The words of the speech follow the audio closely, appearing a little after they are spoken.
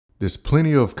There's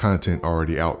plenty of content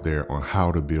already out there on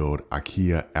how to build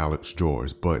IKEA Alex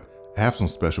drawers, but I have some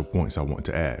special points I want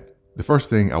to add. The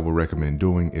first thing I would recommend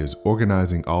doing is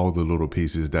organizing all the little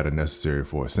pieces that are necessary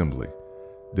for assembly.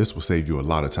 This will save you a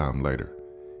lot of time later.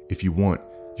 If you want,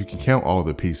 you can count all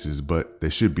the pieces, but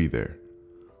they should be there.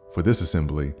 For this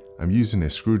assembly, I'm using a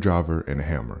screwdriver and a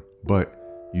hammer,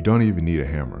 but you don't even need a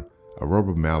hammer. A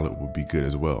rubber mallet would be good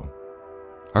as well.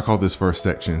 I call this first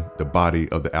section the body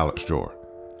of the Alex drawer.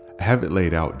 I have it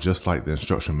laid out just like the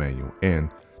instruction manual, and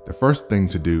the first thing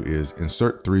to do is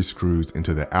insert 3 screws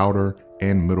into the outer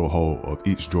and middle hole of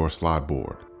each drawer slide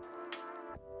board.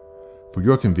 For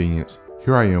your convenience,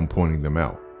 here I am pointing them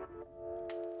out.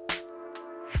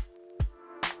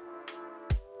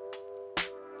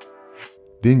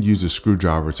 Then use a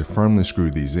screwdriver to firmly screw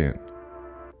these in.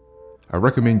 I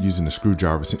recommend using a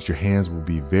screwdriver since your hands will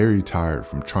be very tired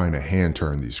from trying to hand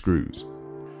turn these screws.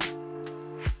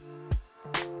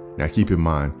 Now keep in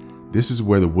mind, this is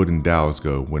where the wooden dowels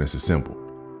go when it's assembled.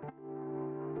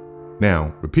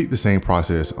 Now repeat the same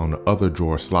process on the other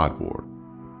drawer slide board.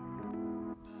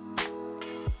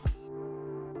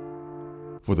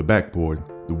 For the backboard,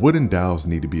 the wooden dowels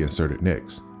need to be inserted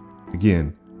next.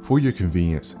 Again, for your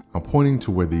convenience, I'm pointing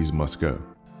to where these must go.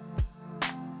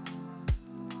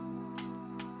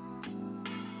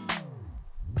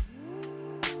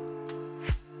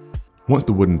 Once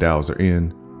the wooden dowels are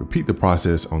in, repeat the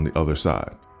process on the other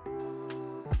side.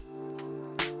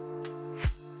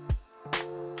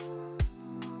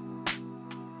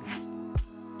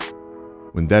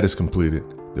 When that is completed,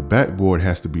 the backboard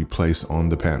has to be placed on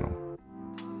the panel.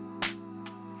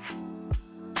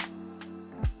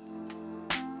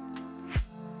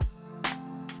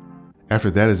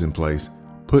 After that is in place,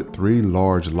 put 3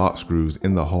 large lock screws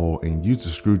in the hole and use a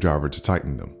screwdriver to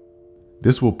tighten them.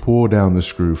 This will pull down the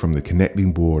screw from the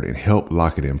connecting board and help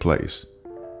lock it in place.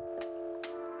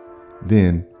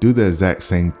 Then do the exact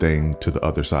same thing to the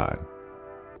other side.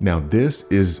 Now this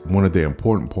is one of the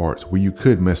important parts where you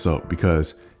could mess up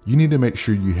because you need to make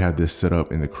sure you have this set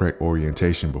up in the correct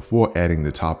orientation before adding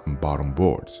the top and bottom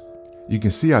boards. You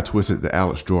can see I twisted the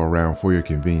Alex drawer around for your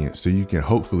convenience so you can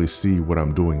hopefully see what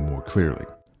I'm doing more clearly.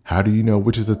 How do you know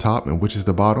which is the top and which is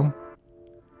the bottom?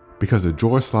 Because the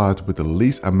drawer slides with the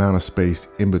least amount of space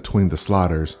in between the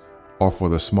sliders are for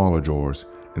the smaller drawers,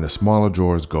 and the smaller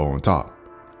drawers go on top.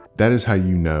 That is how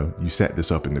you know you set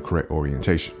this up in the correct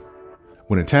orientation.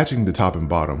 When attaching the top and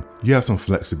bottom, you have some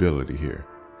flexibility here.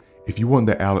 If you want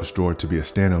the Alex drawer to be a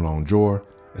standalone drawer,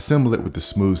 assemble it with the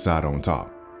smooth side on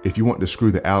top. If you want to screw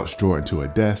the Alex drawer into a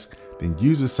desk, then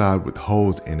use the side with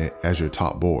holes in it as your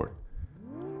top board.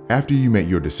 After you make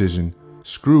your decision,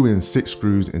 screw in 6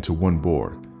 screws into one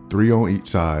board, 3 on each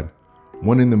side,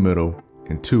 1 in the middle,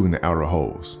 and 2 in the outer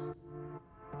holes.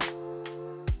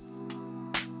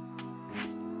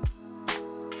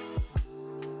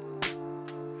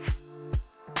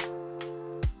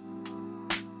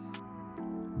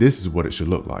 This is what it should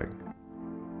look like.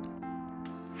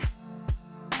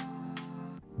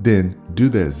 Then do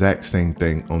the exact same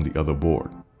thing on the other board.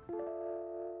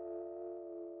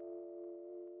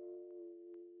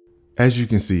 As you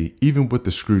can see, even with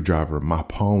the screwdriver, my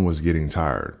palm was getting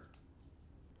tired.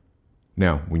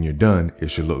 Now, when you're done,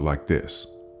 it should look like this.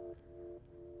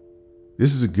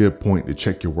 This is a good point to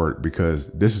check your work because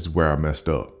this is where I messed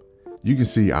up. You can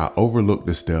see I overlooked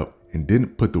this step and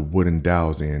didn't put the wooden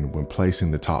dowels in when placing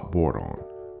the top board on.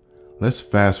 Let's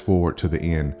fast forward to the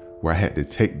end where I had to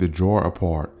take the drawer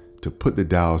apart to put the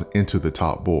dowels into the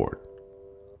top board.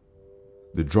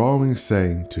 The drawings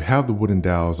say to have the wooden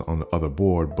dowels on the other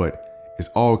board, but it's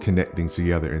all connecting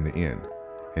together in the end.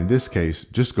 In this case,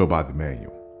 just go by the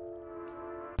manual.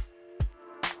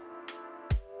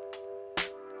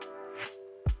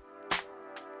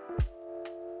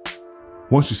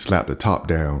 Once you slap the top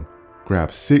down,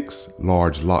 grab 6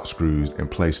 large lock screws and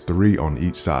place 3 on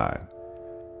each side.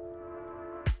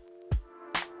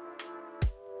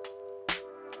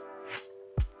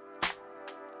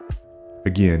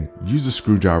 Again, use a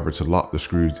screwdriver to lock the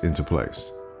screws into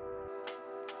place.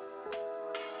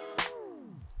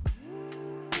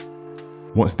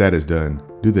 Once that is done,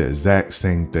 do the exact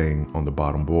same thing on the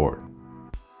bottom board.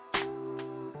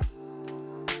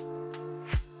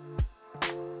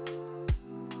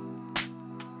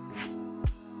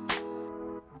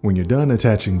 When you're done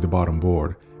attaching the bottom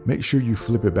board, make sure you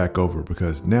flip it back over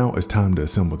because now it's time to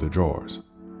assemble the drawers.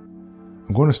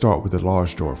 I'm going to start with the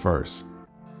large drawer first.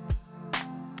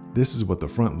 This is what the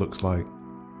front looks like,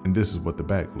 and this is what the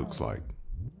back looks like.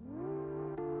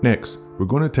 Next, we're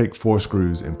going to take 4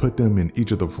 screws and put them in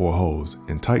each of the 4 holes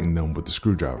and tighten them with the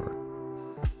screwdriver.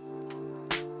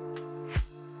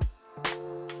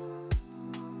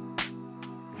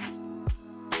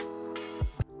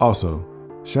 Also,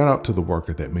 shout out to the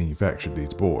worker that manufactured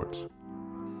these boards.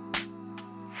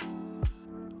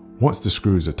 Once the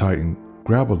screws are tightened,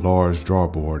 grab a large drawer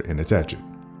board and attach it.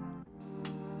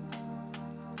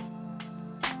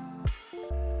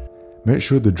 Make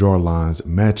sure the drawer lines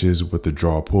matches with the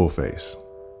drawer pull face.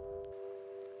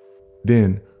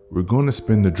 Then, we're going to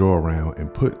spin the drawer around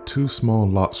and put 2 small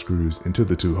lock screws into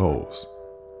the 2 holes.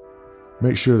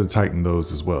 Make sure to tighten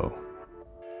those as well.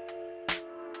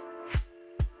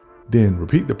 Then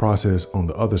repeat the process on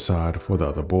the other side for the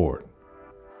other board.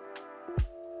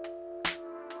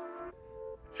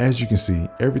 As you can see,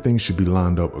 everything should be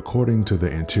lined up according to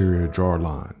the interior drawer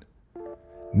line.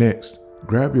 Next,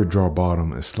 grab your drawer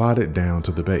bottom and slide it down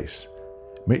to the base.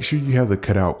 Make sure you have the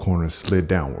cutout corners slid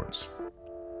downwards.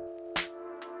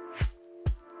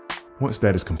 Once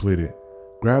that is completed,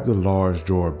 grab the large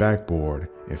drawer backboard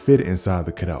and fit it inside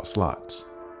the cutout slots.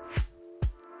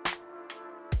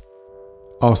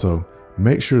 Also,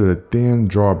 make sure the thin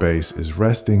drawer base is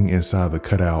resting inside the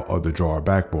cutout of the drawer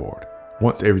backboard.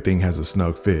 Once everything has a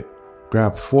snug fit,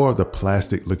 grab 4 of the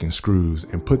plastic looking screws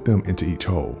and put them into each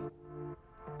hole.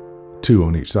 2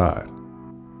 on each side.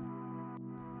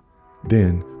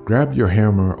 Then, grab your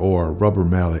hammer or a rubber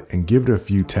mallet and give it a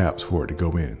few taps for it to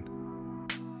go in.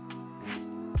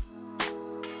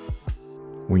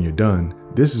 When you're done,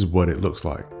 this is what it looks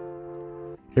like.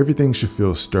 Everything should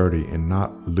feel sturdy and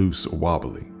not loose or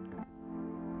wobbly.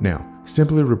 Now,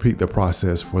 simply repeat the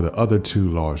process for the other 2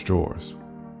 large drawers.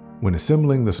 When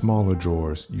assembling the smaller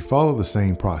drawers, you follow the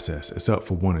same process except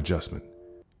for one adjustment.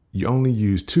 You only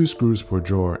use 2 screws per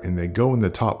drawer and they go in the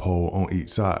top hole on each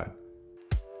side.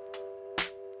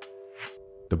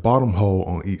 The bottom hole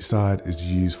on each side is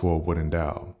used for a wooden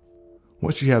dowel.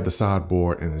 Once you have the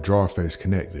sideboard and the drawer face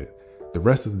connected, the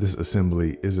rest of this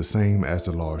assembly is the same as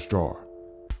the large drawer.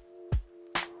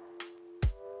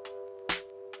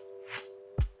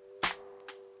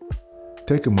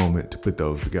 Take a moment to put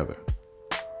those together.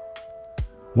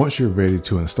 Once you're ready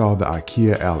to install the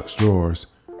IKEA Alex drawers,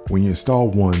 when you install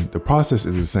one, the process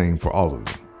is the same for all of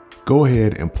them. Go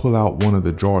ahead and pull out one of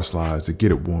the drawer slides to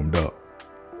get it warmed up.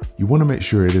 You want to make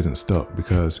sure it isn't stuck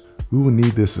because we will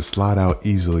need this to slide out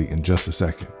easily in just a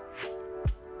second.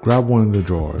 Grab one of the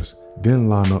drawers, then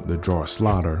line up the drawer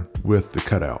slider with the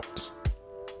cutouts.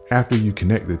 After you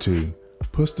connect the 2,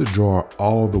 push the drawer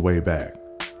all the way back.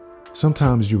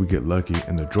 Sometimes you will get lucky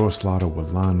and the drawer slider will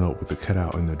line up with the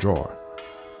cutout in the drawer.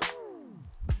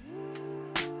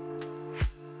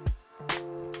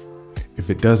 If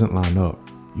it doesn't line up,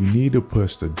 you need to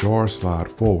push the drawer slide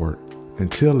forward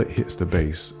until it hits the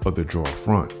base of the drawer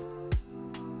front.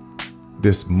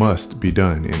 This must be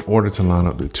done in order to line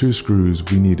up the 2 screws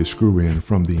we need to screw in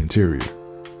from the interior.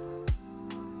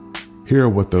 Here are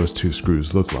what those 2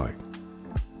 screws look like.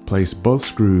 Place both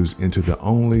screws into the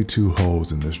only 2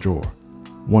 holes in this drawer,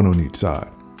 1 on each side.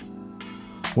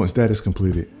 Once that is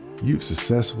completed, you've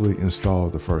successfully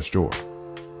installed the first drawer.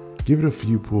 Give it a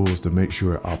few pulls to make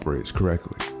sure it operates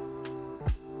correctly.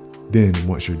 Then,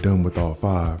 once you're done with all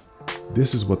 5,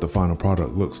 this is what the final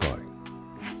product looks like.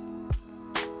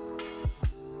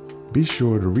 Be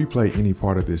sure to replay any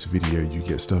part of this video you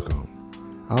get stuck on.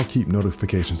 I'll keep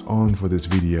notifications on for this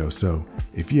video, so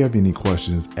if you have any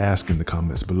questions, ask in the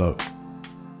comments below.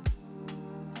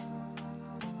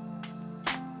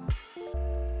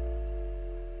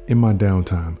 In my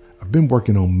downtime, I've been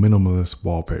working on minimalist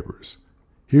wallpapers.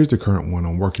 Here's the current one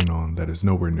I'm working on that is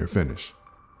nowhere near finished.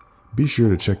 Be sure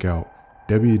to check out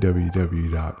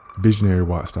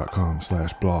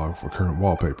www.visionarywatch.com/blog for current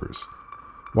wallpapers.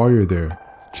 While you're there,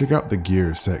 check out the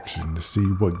gear section to see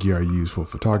what gear I use for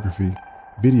photography,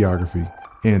 videography,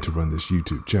 and to run this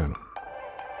YouTube channel.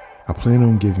 I plan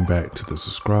on giving back to the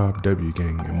subscribe W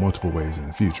gang in multiple ways in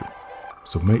the future,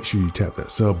 so make sure you tap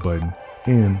that sub button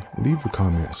and leave a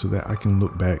comment so that I can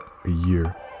look back a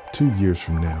year, 2 years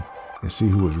from now and see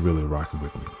who is really rocking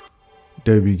with me.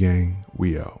 W gang,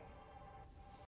 we out.